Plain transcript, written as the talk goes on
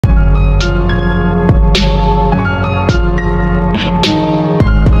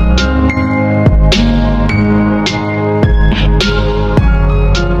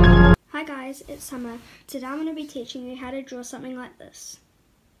teaching you how to draw something like this.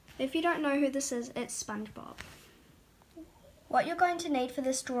 If you don't know who this is, it's Spongebob. What you're going to need for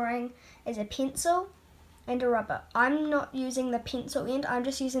this drawing is a pencil and a rubber. I'm not using the pencil end, I'm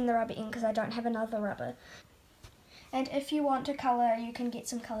just using the rubber end because I don't have another rubber. And if you want to colour, you can get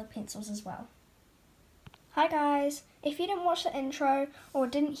some coloured pencils as well. Hi guys, if you didn't watch the intro or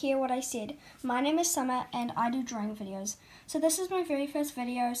didn't hear what I said, my name is Summer and I do drawing videos. So this is my very first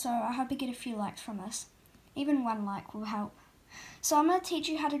video, so I hope you get a few likes from this. Even one like will help. So I'm going to teach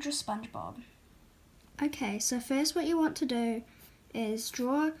you how to draw SpongeBob. Okay, so first what you want to do is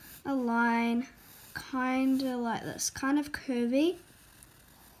draw a line kind of like this, kind of curvy,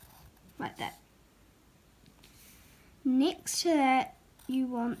 like that. Next to that, you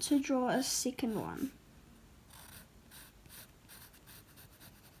want to draw a second one.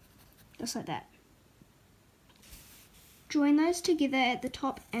 Just like that. Join those together at the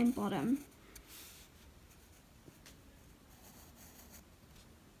top and bottom.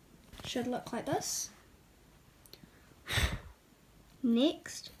 Should look like this.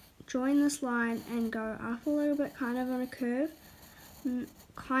 Next, join this line and go up a little bit, kind of on a curve.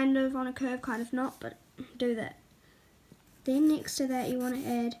 Kind of on a curve, kind of not, but do that. Then next to that you want to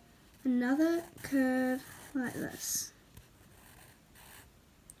add another curve like this.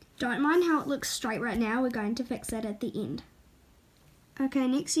 Don't mind how it looks straight right now, we're going to fix that at the end. Okay,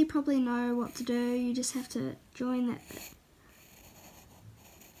 next you probably know what to do, you just have to join that bit.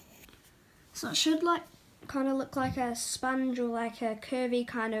 So it should kind of look like a sponge or like a curvy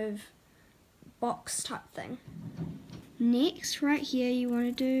kind of box type thing. Next, right here, you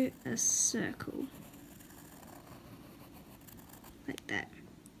want to do a circle. Like that,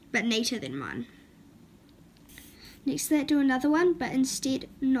 but neater than mine. Next to that, do another one, but instead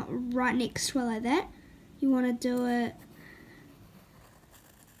not right next to it like that. You want to do it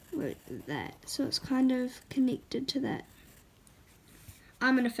with that, so it's kind of connected to that.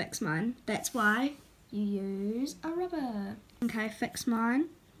 I'm going to fix mine, that's why you use a rubber. Okay, fix mine.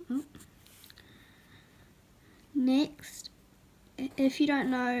 Next, if you don't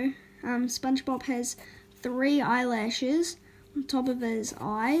know, SpongeBob has 3 eyelashes on top of his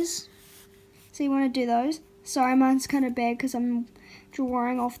eyes, so you want to do those. Sorry, mine's kind of bad because I'm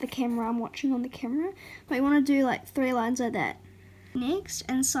drawing off the camera, I'm watching on the camera, but you want to do like 3 lines like that. Next,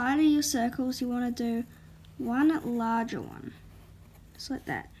 inside of your circles you want to do one larger one, just like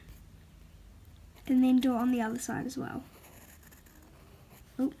that, and then do it on the other side as well.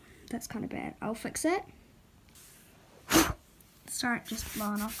 Oh, that's kind of bad, I'll fix it. Sorry, just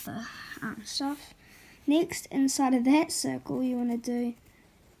blowing off the stuff. Next, inside of that circle you want to do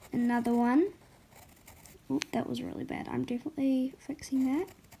another one. Oh, that was really bad. I'm definitely fixing that.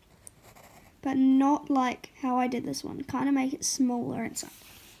 But not like how I did this one. Kind of make it smaller inside.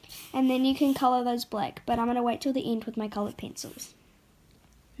 And then you can colour those black. But I'm going to wait till the end with my coloured pencils.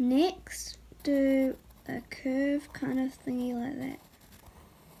 Next, do a curve kind of thingy like that.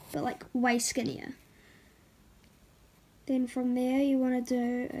 But like way skinnier. Then from there you want to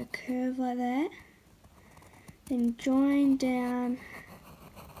do a curve like that. Then join down.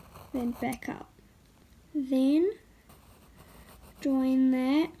 Then back up. Then join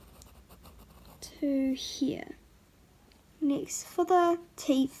that to here. Next, for the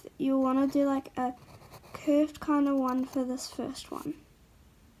teeth, you'll want to do like a curved kind of one for this first one.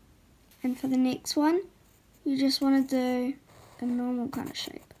 And for the next one, you just want to do a normal kind of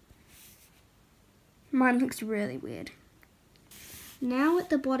shape. Mine looks really weird. Now at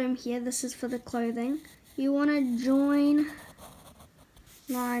the bottom here, this is for the clothing, you want to join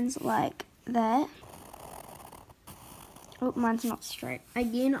lines like that. Oh, mine's not straight.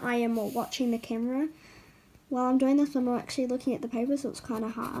 Again, I am watching the camera. While I'm doing this, I'm actually looking at the paper, so it's kind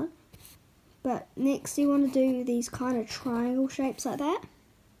of hard. But next, you want to do these kind of triangle shapes like that.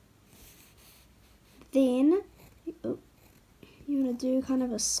 Then, you want to do kind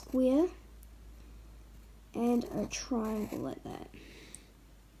of a square and a triangle like that.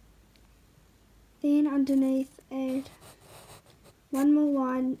 Then underneath, add one more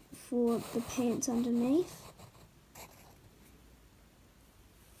line for the pants underneath.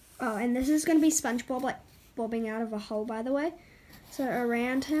 Oh, and this is going to be SpongeBob like bobbing out of a hole, by the way. So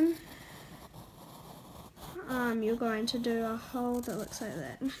around him, you're going to do a hole that looks like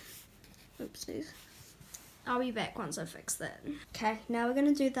that. Oopsies. I'll be back once I fix that. Okay, now we're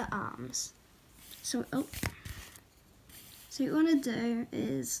going to do the arms. So what you want to do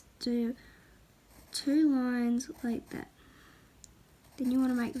is do 2 lines like that. Then you want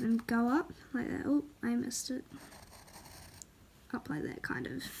to make them go up like that. Oh, I missed it. Up like that, kind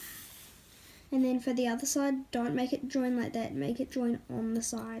of. And then for the other side, don't make it join like that, make it join on the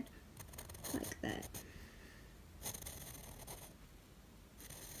side like that.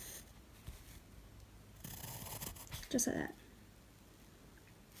 just like that.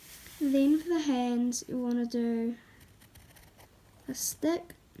 Then for the hands, you want to do a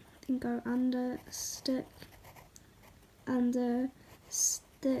stick, then go under, stick, under,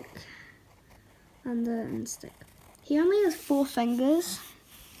 stick, under, and stick. He only has 4 fingers,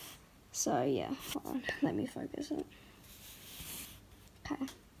 so yeah, hold on, let me focus it. Okay,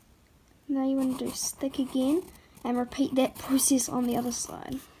 now you want to do stick again, and repeat that process on the other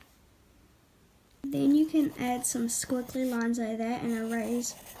side. Then you can add some squiggly lines like that and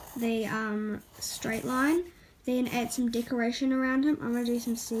erase the straight line. Then add some decoration around him. I'm going to do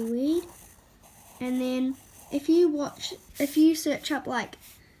some seaweed. And then if you search up like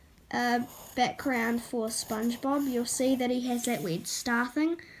a background for Spongebob, you'll see that he has that weird star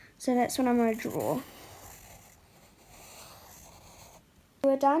thing. So that's what I'm going to draw.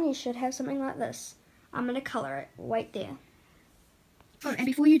 When we're done, you should have something like this. I'm going to colour it. Wait there. Oh, and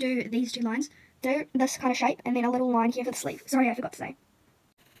before you do these 2 lines, do this kind of shape and then a little line here for the sleeve. Sorry, I forgot to say.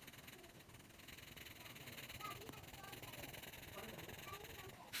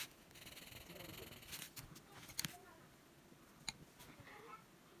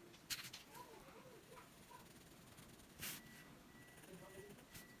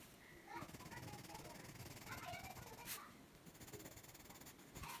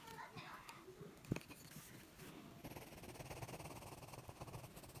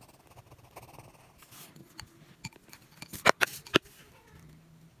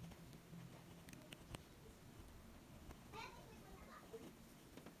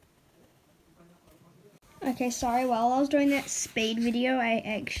 Okay, sorry, while I was doing that speed video, I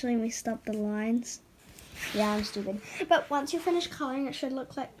actually messed up the lines. Yeah, I'm stupid. But once you finish colouring, it should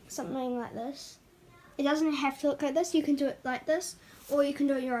look like something like this. It doesn't have to look like this. You can do it like this, or you can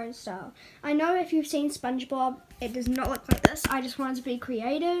do it your own style. I know if you've seen Spongebob, it does not look like this. I just wanted to be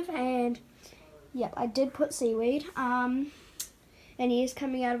creative, and yep, I did put seaweed. And he is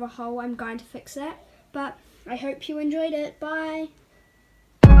coming out of a hole. I'm going to fix that. But I hope you enjoyed it. Bye!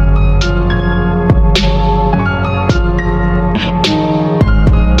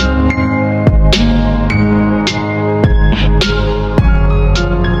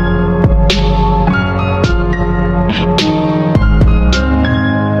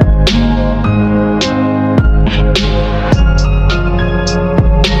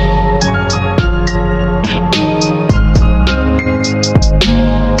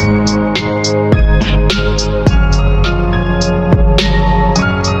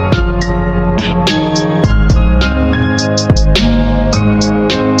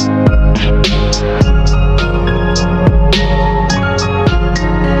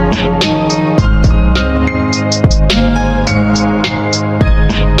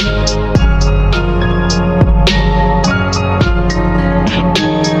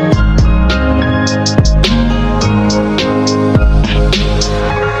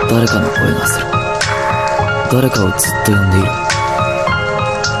誰かの声がする。誰かをずっと呼んでいる。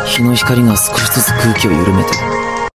日の光が少しずつ空気を緩めて